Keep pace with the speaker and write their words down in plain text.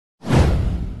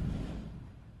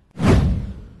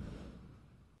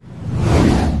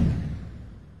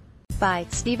by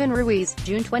Steven Ruiz,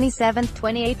 June 27,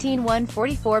 2018,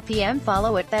 1:44 p.m.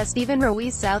 Follow it. The Steven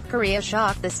Ruiz. South Korea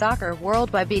shocked the soccer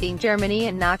world by beating Germany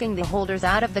and knocking the holders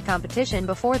out of the competition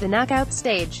before the knockout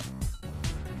stage.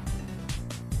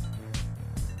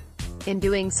 In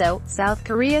doing so, South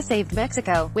Korea saved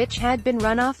Mexico, which had been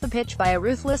run off the pitch by a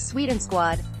ruthless Sweden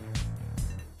squad.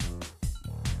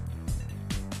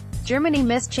 Germany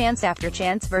missed chance after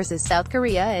chance versus South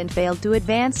Korea and failed to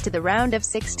advance to the round of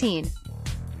 16.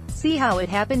 See how it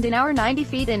happened in our 90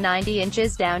 feet and 90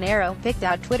 inches down arrow,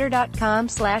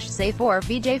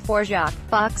 pic.twitter.com/say4vj4jacques,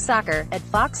 Fox Soccer, at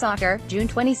Fox Soccer, June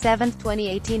 27,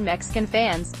 2018. Mexican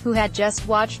fans, who had just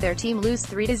watched their team lose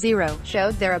 3-0,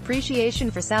 showed their appreciation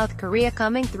for South Korea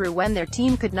coming through when their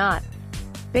team could not.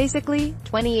 Basically,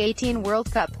 2018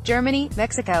 World Cup, Germany,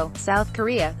 Mexico, South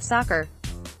Korea, soccer.